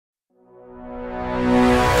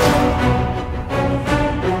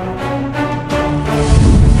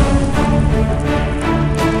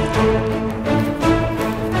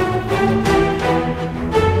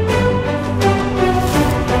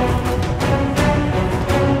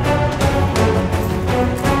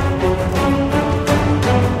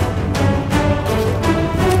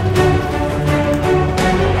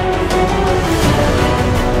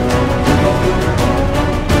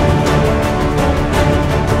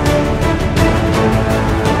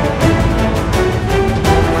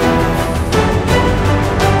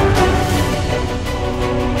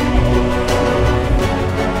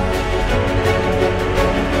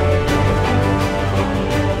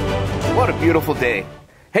beautiful day.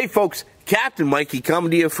 Hey folks, Captain Mikey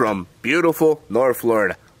coming to you from beautiful North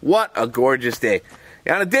Florida. What a gorgeous day.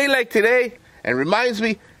 And on a day like today, it reminds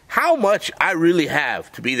me how much I really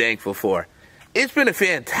have to be thankful for. It's been a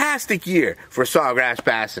fantastic year for sawgrass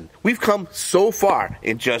bassing. We've come so far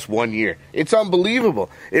in just 1 year. It's unbelievable.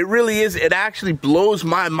 It really is. It actually blows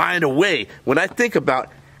my mind away when I think about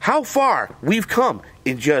how far we've come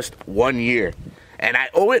in just 1 year. And I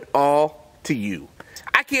owe it all to you.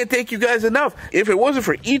 I can't thank you guys enough. If it wasn't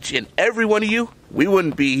for each and every one of you, we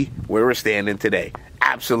wouldn't be where we're standing today.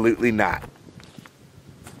 Absolutely not.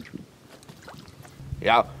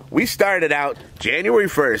 Yeah, we started out January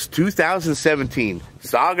 1st, 2017.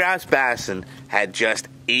 Sawgrass Bassing had just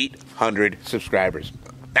 800 subscribers.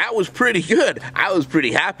 That was pretty good. I was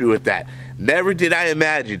pretty happy with that. Never did I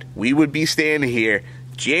imagine we would be standing here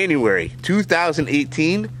January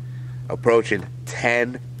 2018 approaching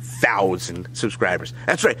 10,000 subscribers.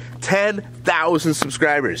 That's right, 10,000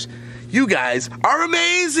 subscribers. You guys are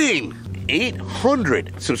amazing.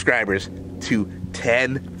 800 subscribers to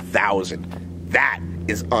 10,000. That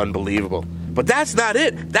is unbelievable. But that's not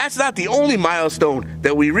it. That's not the only milestone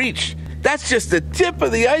that we reached. That's just the tip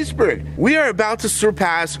of the iceberg. We are about to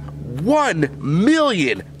surpass 1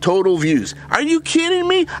 million total views. Are you kidding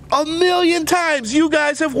me? 1 million times you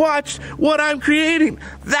guys have watched what I'm creating.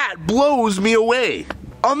 That blows me away.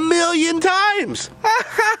 1 million times.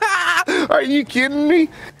 Are you kidding me?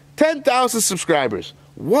 10,000 subscribers,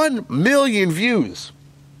 1 million views,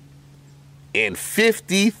 and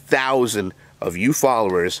 50,000 of you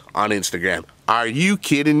followers on Instagram. Are you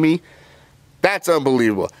kidding me? That's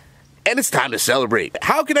unbelievable. And it's time to celebrate.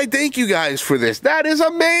 How can I thank you guys for this? That is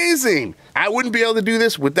amazing. I wouldn't be able to do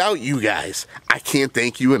this without you guys. I can't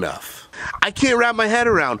thank you enough. I can't wrap my head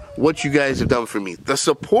around what you guys have done for me. The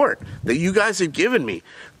support that you guys have given me.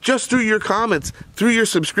 Just through your comments, through your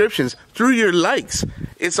subscriptions, through your likes.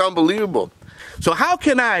 It's unbelievable. So how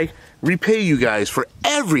can I repay you guys for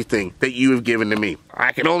everything that you have given to me?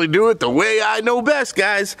 I can only do it the way I know best,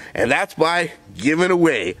 guys, and that's by giving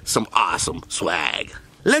away some awesome swag.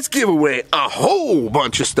 Let's give away a whole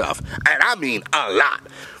bunch of stuff, and I mean a lot.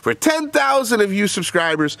 For 10,000 of you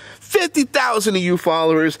subscribers, 50,000 of you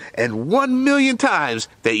followers, and 1 million times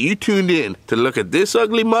that you tuned in to look at this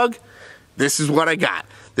ugly mug, this is what I got.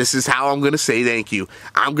 This is how I'm going to say thank you.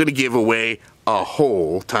 I'm going to give away a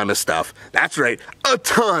whole ton of stuff. That's right, a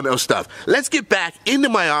ton of stuff. Let's get back into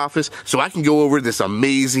my office so I can go over this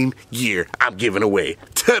amazing gear I'm giving away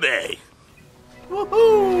today.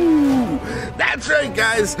 Woohoo! That's right,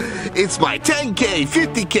 guys. It's my 10K,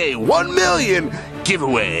 50K, 1 million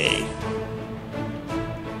giveaway.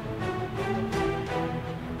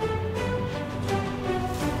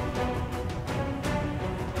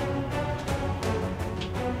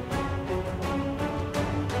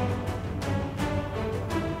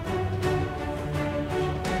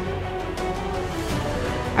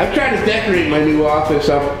 I've tried to decorate my new office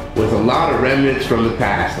up with a lot of remnants from the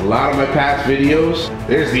past. A lot of my past videos.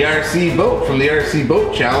 There's the RC boat from the RC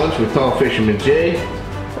Boat Challenge with Tall Fisherman Jay.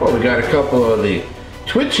 Oh, we got a couple of the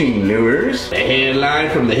twitching lures. The hand line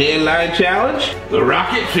from the hand line challenge. The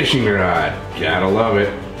rocket fishing rod. Gotta love it.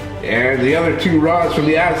 And the other two rods from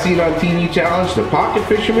the As Seen on TV challenge. The pocket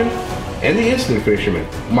fisherman and the instant fisherman.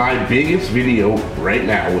 My biggest video right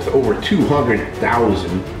now with over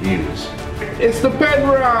 200,000 views. It's the pen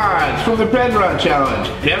rods from the pen rod challenge.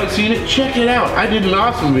 If you haven't seen it, check it out. I did an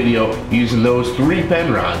awesome video using those 3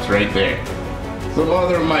 pen rods right there. Some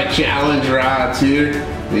other of my challenge rods here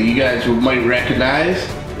that you guys might recognize.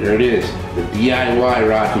 There it is, the DIY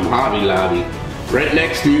rod from Hobby Lobby. Right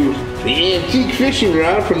next to the antique fishing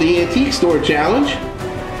rod from the Antique Store challenge.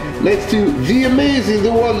 Next to the amazing,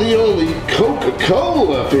 the one, the only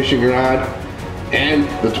Coca-Cola fishing rod. And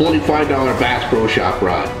the $25 Bass Pro Shop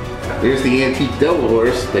rod. There's the antique devil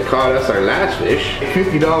horse that caught us our last fish.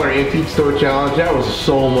 $50 Antique Store challenge. That was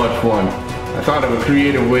so much fun. I thought of a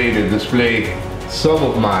creative way to display some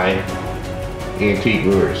of my antique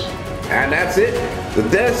lures. And that's it. The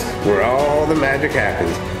desk where all the magic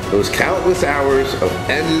happens. Those countless hours of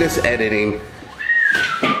endless editing.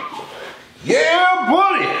 Yeah,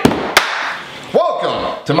 buddy!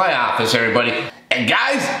 Welcome to my office, everybody. And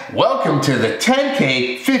guys, welcome to the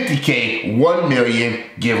 10K, 50K, 1 million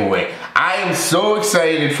giveaway. I am so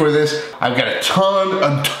excited for this. I've got a ton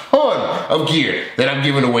of gear that I'm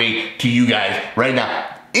giving away to you guys right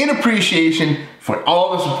now in appreciation for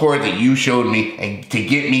all the support that you showed me and to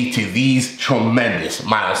get me to these tremendous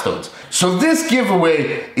milestones. So this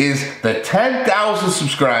giveaway is the 10,000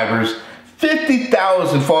 subscribers,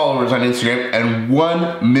 50,000 followers on Instagram, and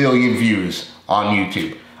 1 million views on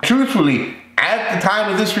YouTube. Truthfully, At the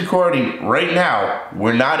time of this recording, right now,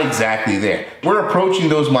 we're not exactly there. We're approaching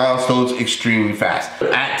those milestones extremely fast.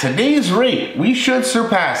 At today's rate, we should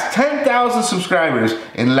surpass 10,000 subscribers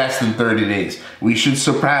in less than 30 days. We should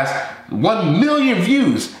surpass 1 million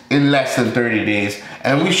views in less than 30 days.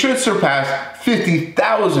 And we should surpass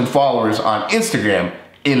 50,000 followers on Instagram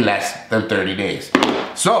in less than 30 days.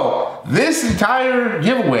 So this entire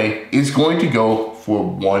giveaway is going to go for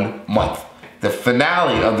 1 month. The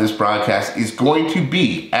finale of this broadcast is going to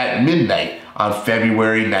be at midnight on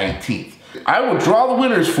February 19th. I will draw the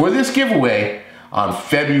winners for this giveaway on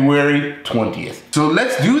February 20th. So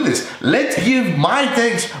let's do this. Let's give my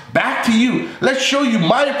thanks back to you. Let's show you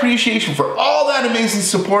my appreciation for all that amazing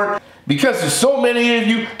support, because there's so many of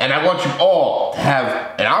you, and I want you all to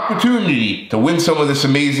have an opportunity to win some of this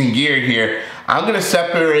amazing gear here. I'm gonna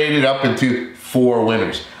separate it up into 4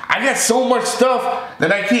 winners. I got so much stuff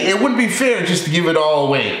that I can't, it wouldn't be fair just to give it all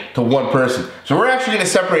away to one person. So we're actually gonna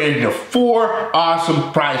separate it into 4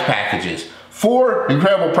 awesome prize packages. 4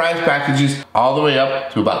 incredible prize packages, all the way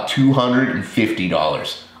up to about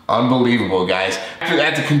 $250. Unbelievable, guys.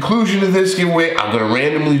 At the conclusion of this giveaway, I'm gonna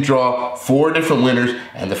randomly draw 4 different winners,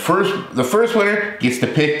 and the first winner gets to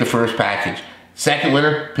pick the first package. Second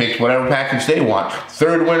winner picks whatever package they want.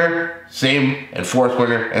 Third winner, same, and fourth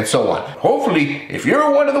winner, and so on. Hopefully, if you're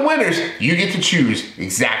one of the winners, you get to choose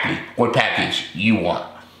exactly what package you want.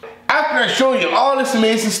 After I show you all this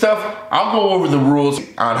amazing stuff, I'll go over the rules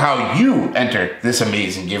on how you enter this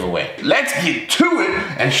amazing giveaway. Let's get to it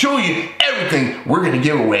and show you everything we're gonna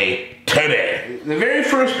give away today. The very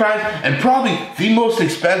first prize, and probably the most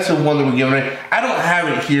expensive one that we're giving away, I don't have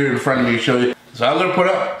it here in front of me to show you, so I'm gonna put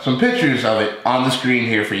up some pictures of it on the screen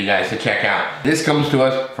here for you guys to check out. This comes to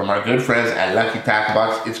us from our good friends at Lucky Tackle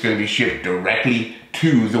Box. It's gonna be shipped directly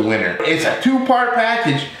to the winner. It's a 2-part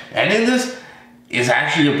package, and in this is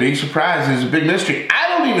actually a big surprise. It's a big mystery. I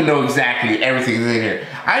don't even know exactly everything in here.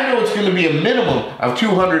 I know it's gonna be a minimum of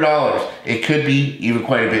 $200. It could be even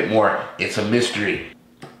quite a bit more. It's a mystery.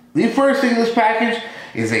 The first thing in this package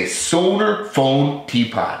is a sonar phone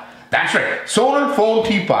teapot. That's right, sonar phone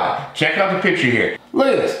teapot. Check out the picture here. Look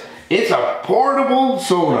at this. It's a portable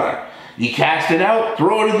sonar. You cast it out,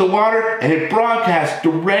 throw it in the water, and it broadcasts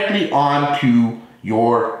directly onto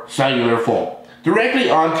your cellular phone. Directly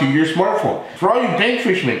onto your smartphone. For all you bank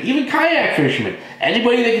fishermen, even kayak fishermen,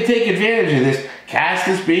 anybody that can take advantage of this, cast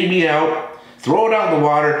this baby out, throw it out in the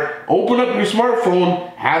water, open up your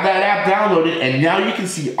smartphone, have that app downloaded, and now you can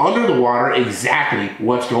see under the water exactly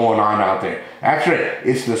what's going on out there. That's right,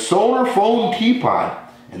 it's the sonar phone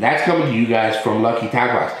teapot, and that's coming to you guys from Lucky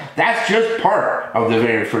Tackle Box. That's just part of the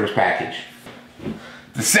very first package.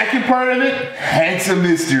 The second part of it, it's a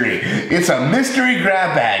mystery. It's a mystery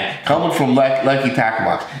grab bag coming from Lucky Tackle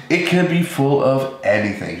Box. It can be full of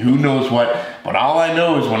anything, who knows what, but all I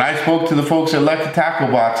know is when I spoke to the folks at Lucky Tackle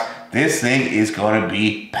Box, this thing is gonna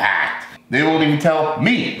be packed. They won't even tell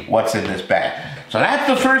me what's in this bag. So that's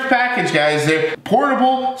the first package, guys. They're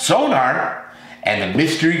portable sonar and the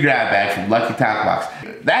mystery grab bag from Lucky Tackle Box.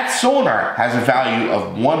 That sonar has a value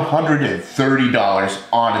of $130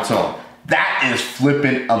 on its own. That is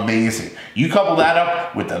flippin' amazing. You couple that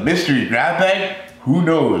up with the mystery grab bag, who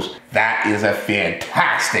knows? That is a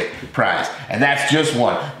fantastic prize. And that's just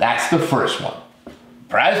one. That's the first one.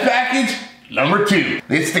 Prize package number 2.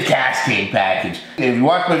 It's the KastKing package. If you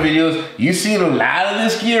watch my videos, you've seen a lot of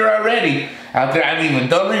this gear already out there. I've even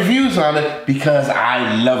done reviews on it because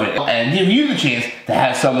I love it and give you the chance to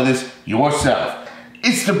have some of this yourself.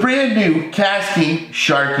 It's the brand new KastKing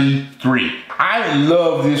Sharky 3. I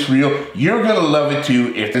love this reel. You're gonna love it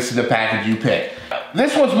too if this is the package you pick.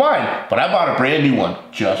 This one's mine, but I bought a brand new one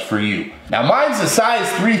just for you. Now mine's a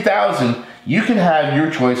size 3000. You can have your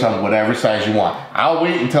choice on whatever size you want. I'll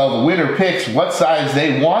wait until the winner picks what size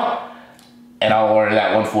they want, and I'll order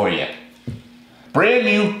that one for you. Brand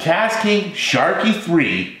new KastKing Sharky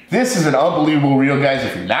 3. This is an unbelievable reel, guys.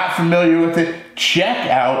 If you're not familiar with it, check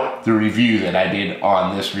out the review that I did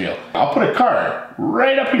on this reel. I'll put a card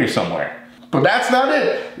right up here somewhere. But that's not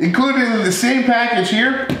it. Included in the same package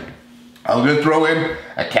here, I'm gonna throw in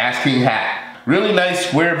a KastKing hat. Really nice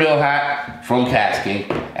square bill hat from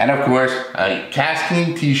KastKing. And of course, a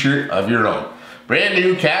KastKing t-shirt of your own. Brand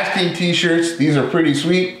new KastKing t-shirts. These are pretty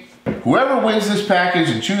sweet. Whoever wins this package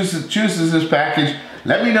and chooses this package,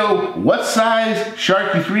 let me know what size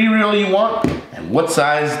Sharky 3 reel you want and what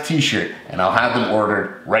size t-shirt, and I'll have them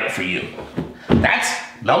ordered right for you. That's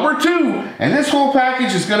number 2, and this whole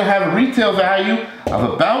package is gonna have a retail value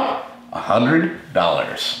of about $100.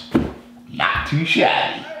 Not too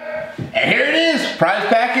shabby. And here it is, prize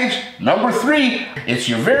package number 3. It's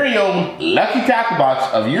your very own Lucky Tackle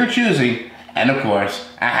Box of your choosing, and of course,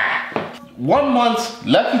 a hat. 1 month's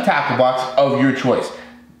Lucky Tackle Box of your choice.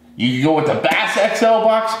 You can go with the Bass XL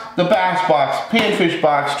box, the Bass box, Panfish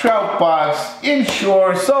box, Trout box,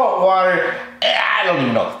 Inshore, Saltwater. I don't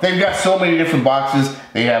even know. They've got so many different boxes.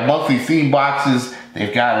 They have monthly theme boxes.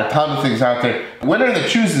 They've got a ton of things out there. The winner that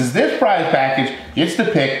chooses this prize package gets to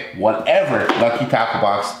pick whatever Lucky Tackle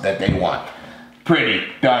Box that they want. Pretty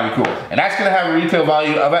darn cool. And that's gonna have a retail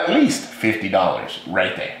value of at least $50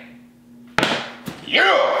 right there.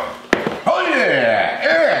 Yeah! Oh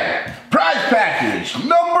yeah! And prize package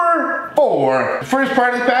number 4. The first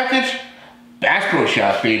part of the package, Bass Pro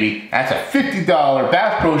Shop, baby. That's a $50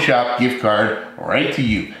 Bass Pro Shop gift card right to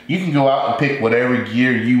you. You can go out and pick whatever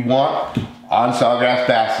gear you want on Sawgrass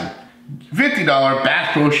Bassin. $50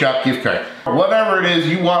 Bass Pro Shop gift card. Whatever it is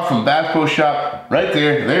you want from Bass Pro Shop, right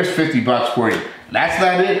there, there's 50 bucks for you. And that's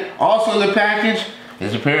not it. Also in the package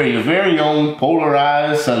is a pair of your very own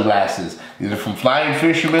polarized sunglasses. These are from Flying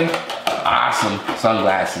Fisherman. Awesome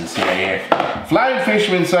sunglasses here. Flying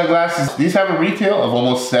Fisherman sunglasses, these have a retail of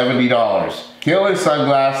almost $70. Killer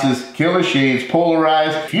sunglasses, killer shades,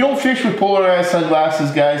 polarized. If you don't fish with polarized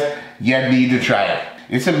sunglasses, guys, you need to try it.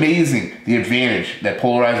 It's amazing the advantage that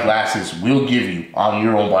polarized glasses will give you on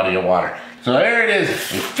your own body of water. So there it is,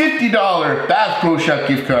 a $50 Bass Pro Shop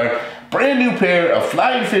gift card. Brand new pair of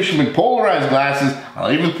Flying Fisherman polarized glasses.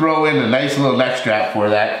 I'll even throw in a nice little neck strap for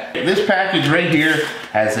that. This package right here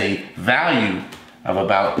has a value of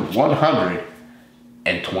about $125.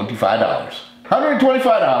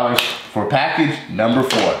 $125 for package number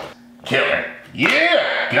 4. Killer.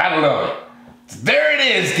 Yeah, gotta love it. There it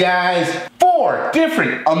is, guys. 4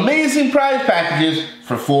 different amazing prize packages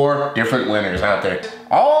for 4 different winners out there.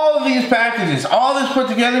 All of these packages, all this put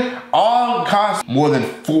together, all cost more than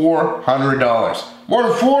 $400. More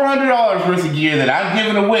than $400 worth of gear that I'm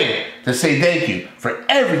giving away to say thank you for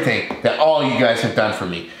everything that all you guys have done for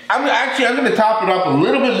me. I'm gonna top it up a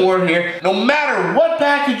little bit more here. No matter what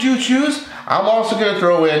package you choose, I'm also gonna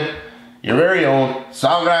throw in your very own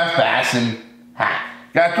Sawgrass Bassin hat.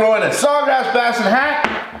 Gotta throw in a Sawgrass Bassin hat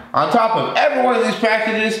on top of every one of these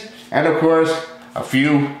packages, and of course, a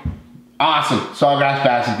few awesome Sawgrass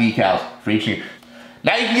Bassin decals for each of you.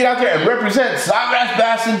 Now you can get out there and represent Sawgrass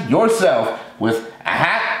Bassin yourself with a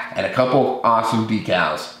hat and a couple awesome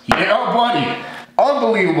decals. Yeah, buddy.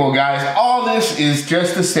 Unbelievable, guys. All this is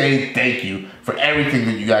just to say thank you for everything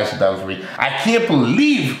that you guys have done for me. I can't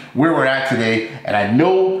believe where we're at today, and I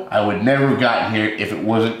know I would never have gotten here if it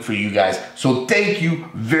wasn't for you guys. So thank you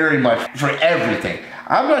very much for everything.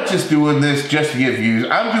 I'm not just doing this just to get views.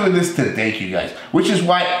 I'm doing this to thank you guys, which is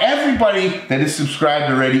why everybody that is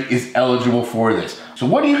subscribed already is eligible for this. So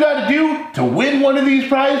what do you got to do to win one of these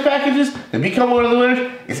prize packages, to become one of the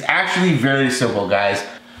winners? It's actually very simple, guys.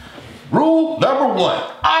 Rule number 1,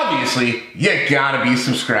 obviously, you gotta be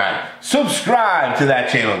subscribed. Subscribe to that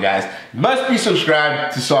channel, guys. You must be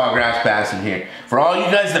subscribed to Sawgrass Bassin here. For all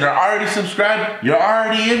you guys that are already subscribed, you're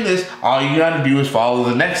already in this. All you gotta do is follow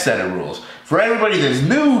the next set of rules. For everybody that's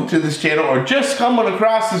new to this channel or just coming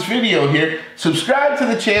across this video here, subscribe to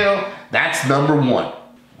the channel. That's number 1.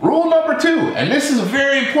 Rule number 2, and this is a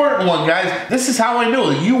very important one, guys. This is how I know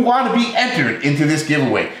that you want to be entered into this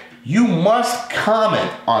giveaway. You must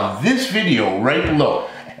comment on this video right below.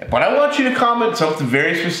 But I want you to comment something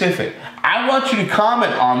very specific. I want you to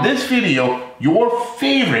comment on this video your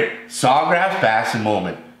favorite Sawgrass Bassin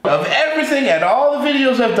moment. Of everything and all the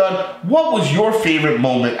videos I've done, what was your favorite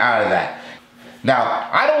moment out of that? Now,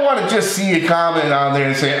 I don't want to just see a comment on there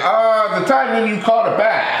and say, the time when you caught a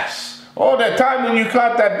bass. Oh, that time when you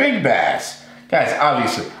caught that big bass. Guys,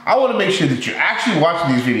 obviously, I want to make sure that you're actually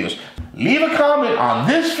watching these videos. Leave a comment on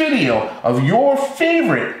this video of your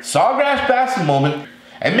favorite Sawgrass Bassin moment,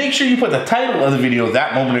 and make sure you put the title of the video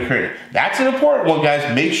that moment occurred. That's an important one,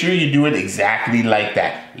 guys. Make sure you do it exactly like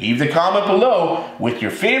that. Leave the comment below with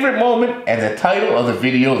your favorite moment and the title of the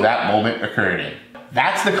video that moment occurred in.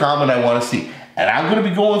 That's the comment I want to see. And I'm going to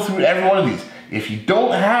be going through every one of these. If you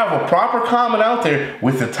don't have a proper comment out there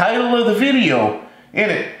with the title of the video in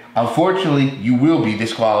it, unfortunately, you will be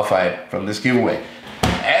disqualified from this giveaway.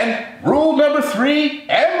 And rule number 3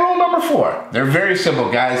 and rule number 4. They're very simple,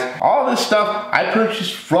 guys. All this stuff I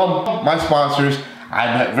purchased from my sponsors.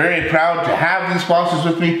 I'm very proud to have these sponsors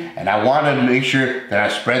with me, and I want to make sure that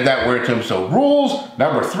I spread that word to them. So rules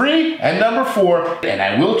number 3 and number 4, and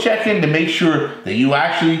I will check in to make sure that you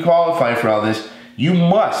actually qualify for all this. You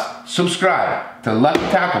must subscribe to Lucky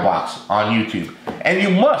Tackle Box on YouTube, and you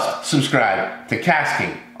must subscribe to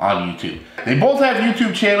KastKing on YouTube. They both have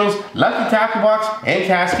YouTube channels, Lucky Tackle Box and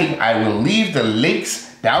KastKing. I will leave the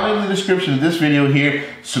links down in the description of this video here.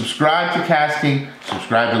 Subscribe to KastKing,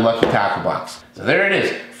 subscribe to Lucky Tackle Box. So there it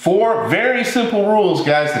is. 4 very simple rules,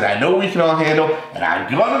 guys, that I know we can all handle, and I'm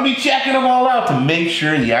gonna be checking them all out to make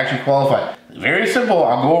sure you actually qualify. Very simple.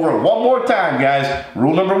 I'll go over it one more time, guys.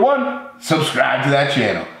 Rule number 1, subscribe to that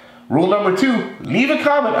channel. Rule number 2, leave a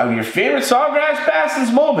comment of your favorite Sawgrass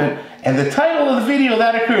Bassins moment and the title of the video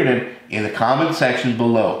that occurred in the comment section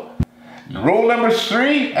below. Rule numbers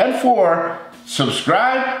 3 and 4,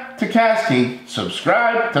 subscribe to KastKing,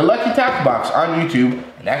 subscribe to Lucky Tackle Box on YouTube,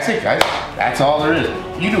 and that's it, guys. That's all there is.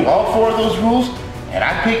 You do all 4 of those rules, and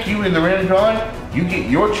I pick you in the random drawing, you get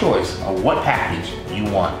your choice of what package you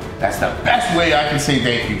want. That's the best way I can say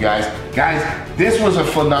thank you, guys. Guys, this was a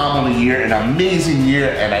phenomenal year, an amazing year,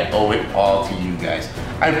 and I owe it all to you guys.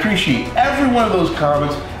 I appreciate every one of those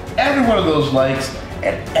comments, every one of those likes,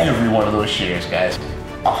 and every one of those shares, guys.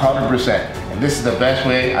 100%. And this is the best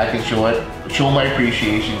way I can show my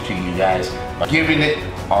appreciation to you guys by giving it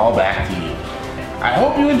all back to you. I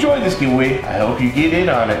hope you enjoyed this giveaway. I hope you get in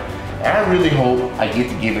on it. And I really hope I get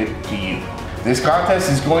to give it to you. This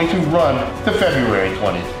contest is going to run to February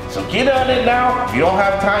 20th. So get on it now. If you don't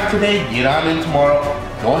have time today, get on it tomorrow.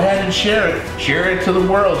 Go ahead and share it. Share it to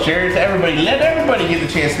the world. Share it to everybody. Let everybody get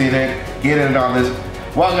the chance to get in on this.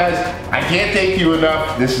 Well, guys, I can't thank you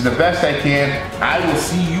enough. This is the best I can. I will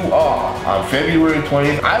see you all on February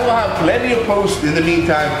 20th. I will have plenty of posts in the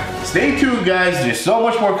meantime. Stay tuned, guys. There's so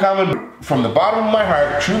much more coming. From the bottom of my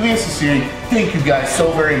heart, truly and sincerely, thank you guys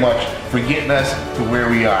so very much for getting us to where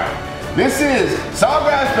we are. This is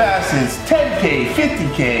Sawgrass Bassins 10K,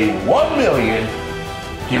 50K, 1 million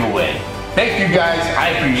giveaway. Thank you, guys. I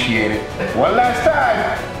appreciate it. One last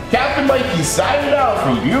time, Captain Mikey signing out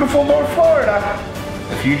from beautiful North Florida.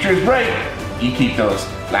 The future is bright. You keep those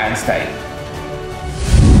lines tight.